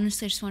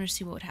 Honestly, I just wanted to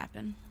see what would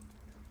happen.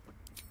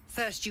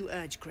 First you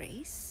urge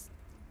grace,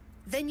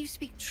 then you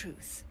speak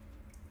truth.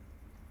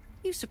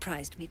 You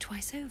surprised me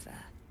twice over.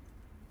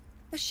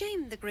 A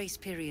shame the grace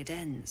period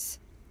ends.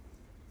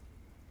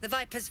 The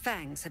Viper's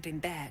fangs have been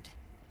bared.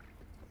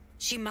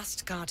 She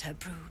must guard her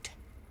brood.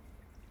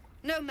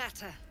 No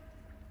matter.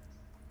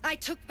 I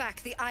took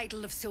back the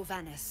idol of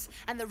Sylvanas,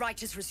 and the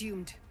rite is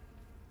resumed.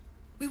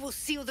 We will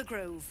seal the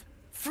grove,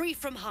 free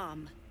from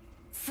harm,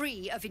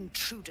 free of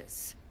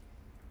intruders.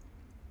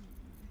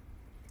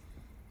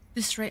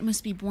 This rite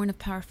must be born of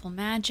powerful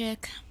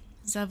magic.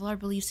 Zevlor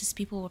believes his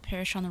people will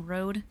perish on the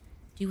road.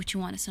 Do what you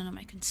want, it's none of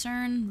my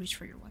concern. Reach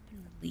for your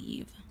weapon or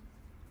leave.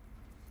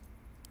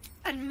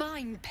 And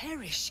mine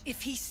perish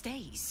if he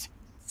stays.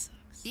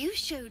 Sucks. You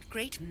showed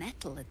great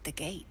mettle at the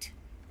gate.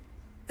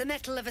 The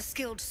mettle of a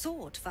skilled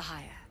sword for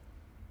hire.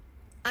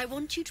 I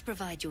want you to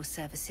provide your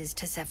services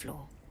to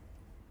Zevlor.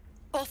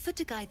 Offer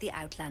to guide the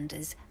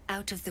Outlanders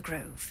out of the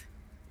grove.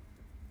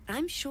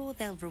 I'm sure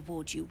they'll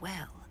reward you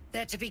well.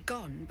 They're to be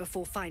gone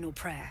before final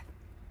prayer.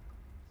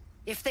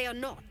 If they are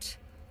not,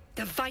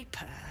 the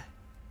Viper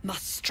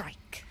must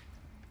strike.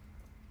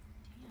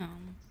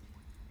 Damn.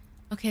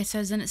 Okay, it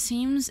says, then it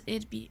seems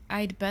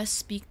I'd best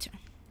speak to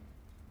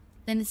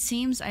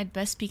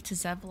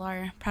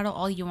Zevlor. Prattle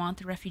all you want,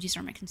 the refugees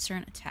are my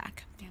concern.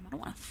 Attack. Damn, I don't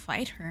want to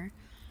fight her.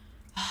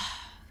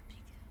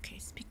 Okay,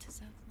 speak to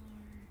Zevlor.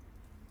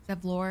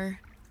 Zevlor.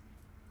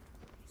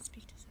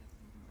 Speak to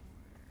Zevlor.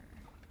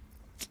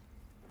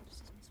 This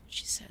is what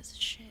she says.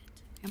 Shit.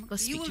 I'm gonna go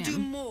speak to him. You will do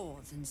more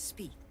than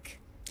speak.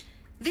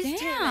 This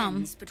tale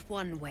ends but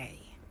one way.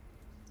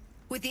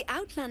 With the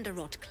Outlander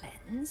rot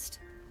cleansed,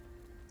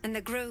 and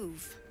the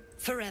grove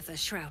forever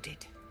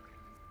shrouded.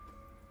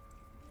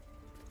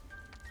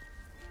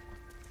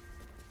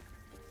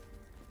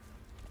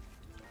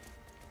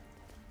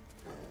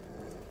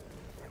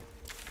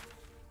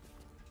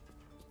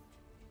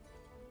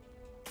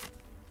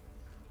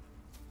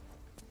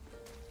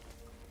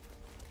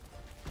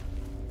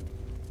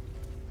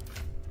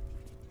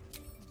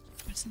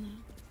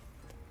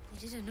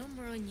 They did a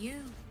number on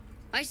you.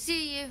 I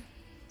see you.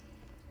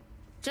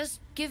 Just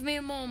give me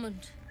a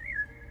moment.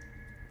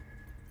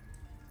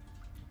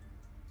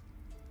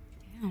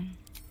 Damn.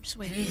 Just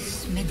wait.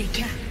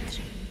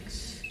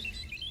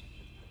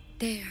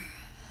 There.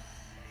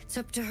 It's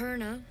up to her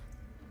now.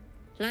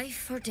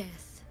 Life or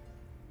death.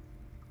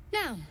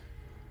 Now,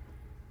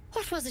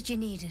 what was it you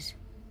needed?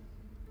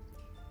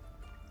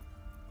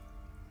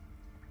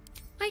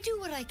 I do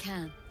what I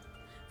can.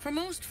 For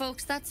most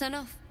folks, that's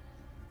enough.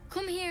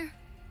 Come here.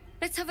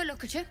 Let's have a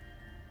look at you.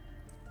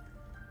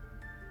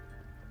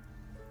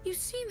 You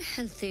seem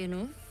healthy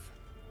enough.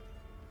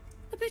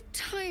 A bit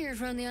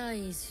tired around the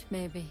eyes,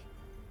 maybe.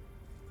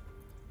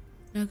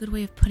 No good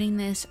way of putting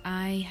this.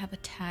 I have a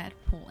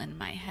tadpole in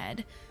my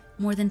head.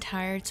 More than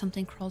tired,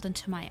 something crawled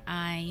into my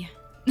eye.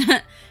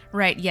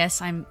 Right,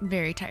 yes, I'm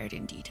very tired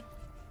indeed.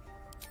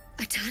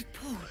 A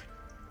tadpole?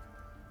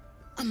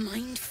 A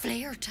mind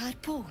flayer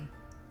tadpole?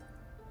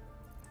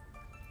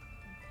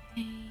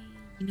 Hey,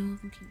 you know,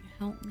 can you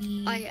help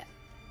me?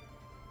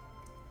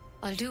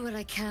 I'll do what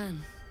I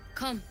can.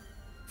 Come,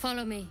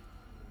 follow me.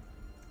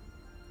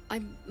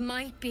 I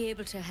might be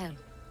able to help.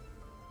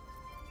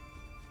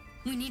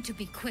 We need to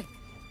be quick.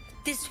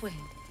 This way.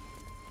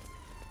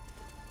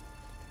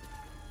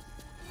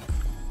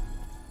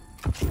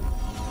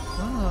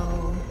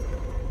 Whoa.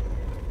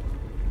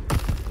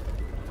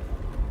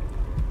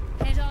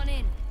 Head on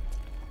in.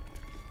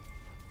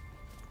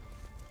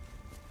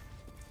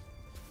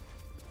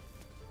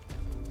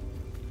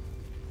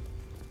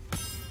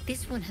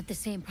 This one had the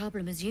same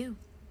problem as you.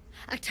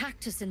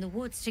 Attacked us in the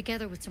woods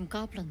together with some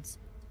goblins.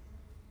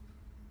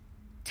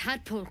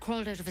 Tadpole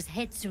crawled out of his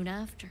head soon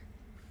after.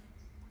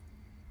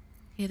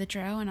 Okay, the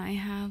drow and I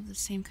have the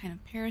same kind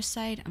of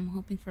parasite. I'm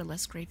hoping for a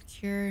less grave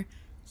cure.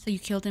 So you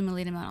killed him and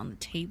laid him out on the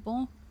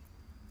table?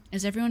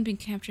 Is everyone being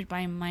captured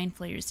by mind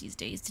flayers these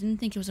days? Didn't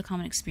think it was a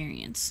common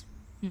experience.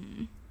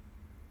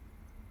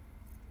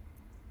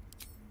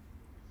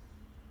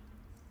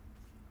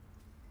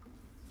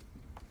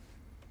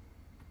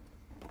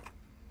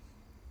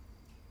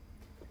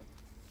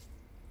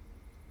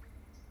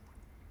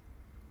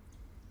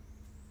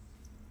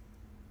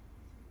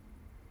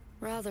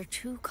 Rather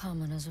too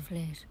common as of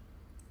late.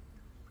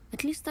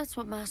 At least that's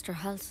what Master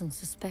Halsin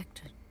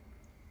suspected.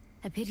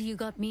 A pity you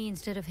got me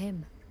instead of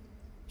him.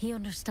 He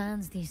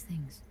understands these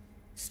things.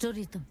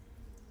 Studied them.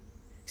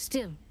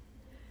 Still,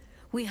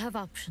 we have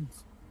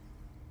options.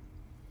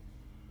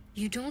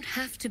 You don't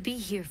have to be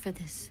here for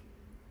this.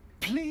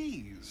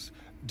 Please,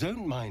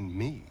 don't mind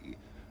me.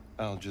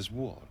 I'll just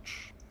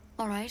watch.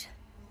 All right.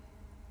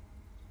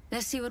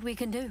 Let's see what we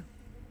can do.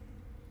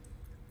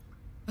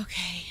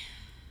 Okay.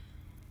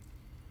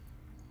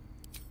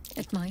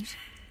 It might.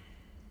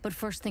 But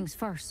first things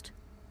first.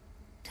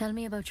 Tell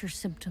me about your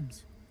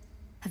symptoms.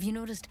 Have you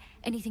noticed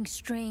anything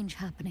strange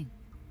happening?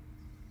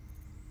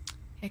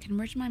 I can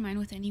merge my mind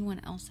with anyone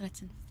else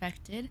that's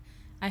infected.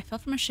 I fell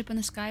from a ship in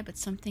the sky, but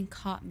something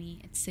caught me.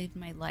 It saved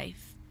my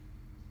life.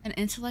 An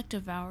intellect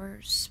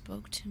devourer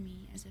spoke to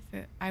me as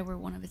if I were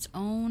one of its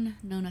own.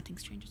 No, nothing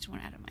strange just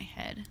went out of my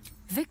head.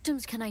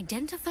 Victims can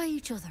identify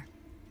each other.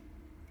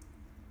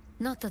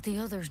 Not that the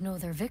others know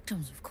they're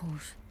victims, of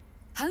course.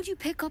 How'd you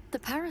pick up the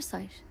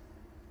parasite?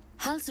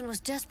 Halsin was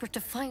desperate to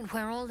find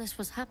where all this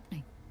was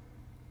happening.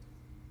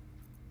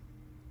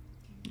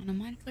 On a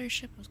mind flayer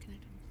ship, I was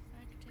connected and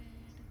infected.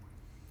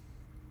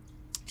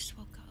 Just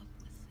woke up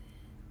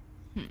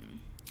with it.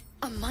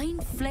 A mind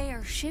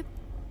flayer ship?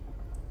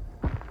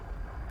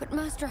 But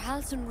Master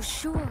Halsin was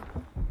sure.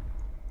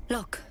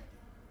 Look,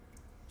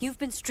 you've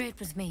been straight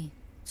with me,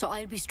 so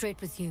I'll be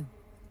straight with you.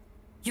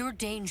 You're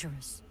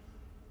dangerous.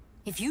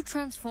 If you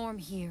transform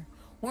here,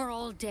 we're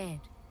all dead.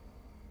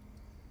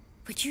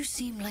 But you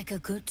seem like a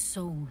good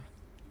soul.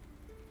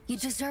 You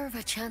deserve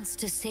a chance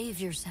to save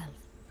yourself.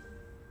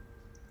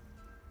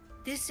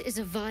 This is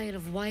a vial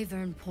of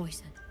wyvern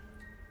poison.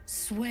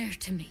 Swear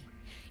to me,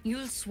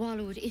 you'll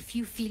swallow it if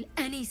you feel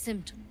any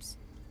symptoms.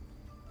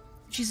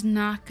 She's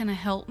not gonna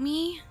help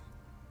me?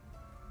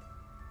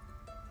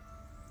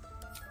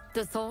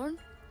 The thorn?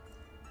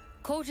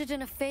 Coated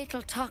in a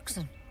fatal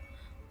toxin.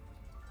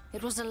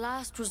 It was a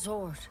last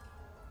resort,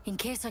 in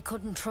case I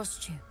couldn't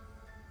trust you.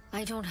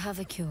 I don't have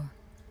a cure.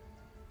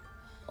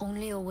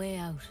 Only a way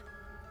out.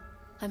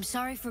 I'm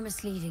sorry for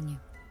misleading you,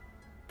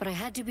 but I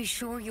had to be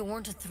sure you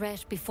weren't a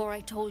threat before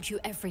I told you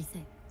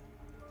everything.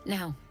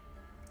 Now,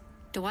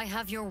 do I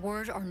have your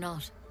word or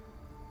not?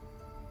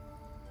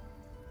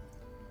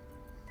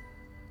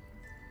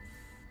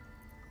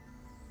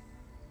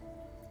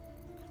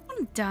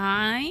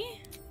 Die?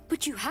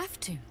 But you have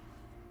to.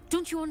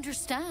 Don't you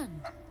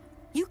understand?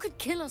 You could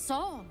kill us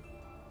all.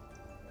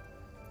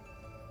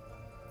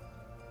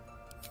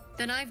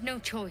 Then I've no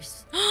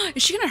choice.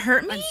 Is she gonna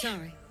hurt me? I'm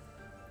sorry.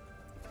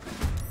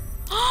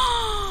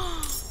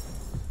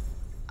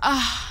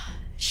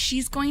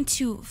 She's going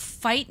to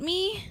fight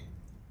me?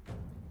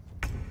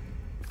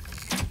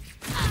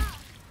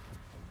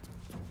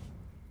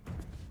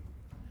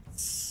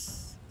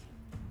 He's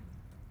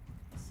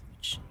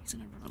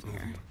gonna run over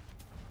here.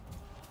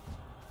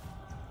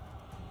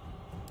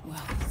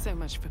 Well, so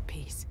much for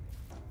peace.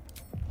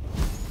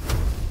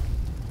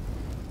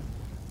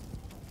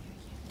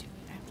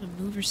 I have to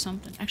move or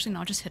something. Actually, no,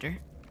 I'll just hit her.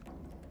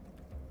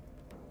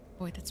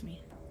 Oh, wait, that's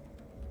me.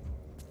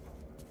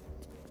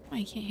 Oh,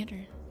 you can't hit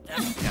her.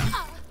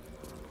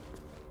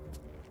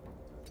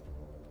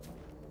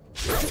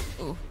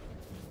 Oh.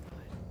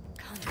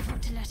 Can't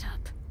afford to let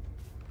up.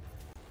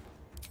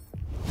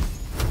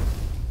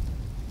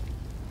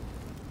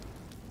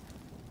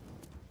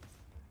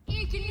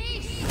 I'm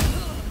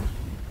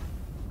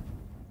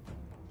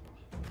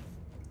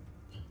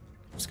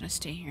just gonna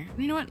stay here.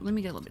 You know what? Let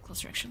me get a little bit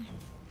closer, actually.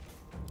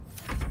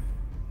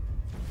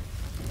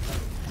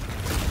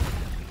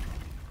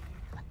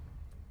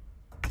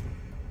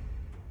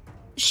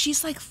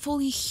 She's like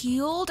fully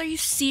healed? Are you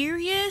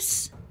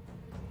serious?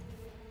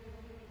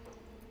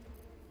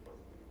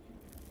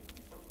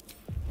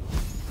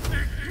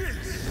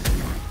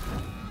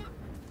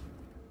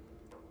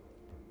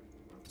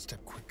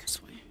 Step quick.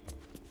 This way.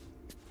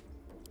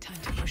 Time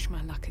to push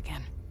my luck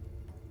again.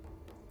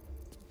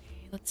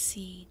 Okay, let's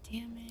see.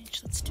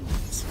 Damage. Let's do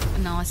this.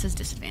 No, it says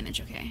disadvantage.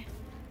 Okay.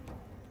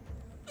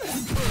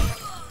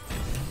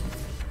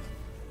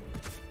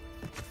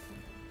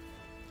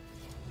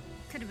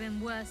 Could have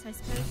been worse, I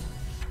suppose.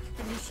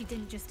 At least she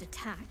didn't just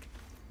attack.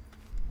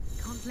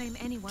 Can't blame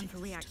anyone for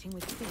reacting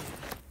with fear,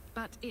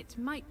 but it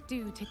might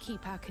do to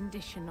keep our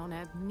condition on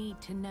a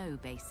need-to-know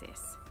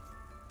basis.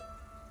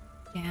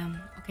 Damn.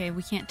 Okay,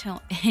 we can't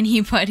tell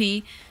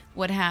anybody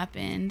what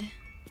happened.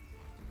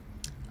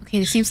 Okay,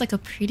 this seems like a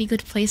pretty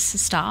good place to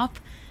stop.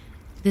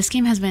 This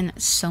game has been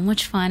so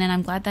much fun, and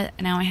I'm glad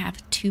that now I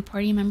have 2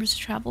 party members to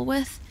travel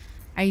with.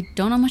 I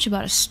don't know much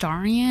about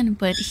Astarion,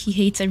 but he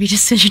hates every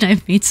decision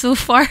I've made so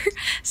far,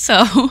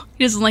 so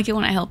he doesn't like it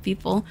when I help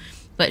people,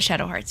 but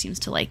Shadowheart seems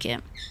to like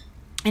it.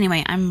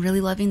 Anyway, I'm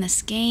really loving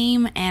this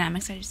game, and I'm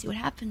excited to see what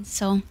happens,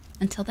 so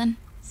until then,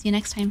 see you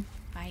next time.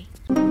 Bye.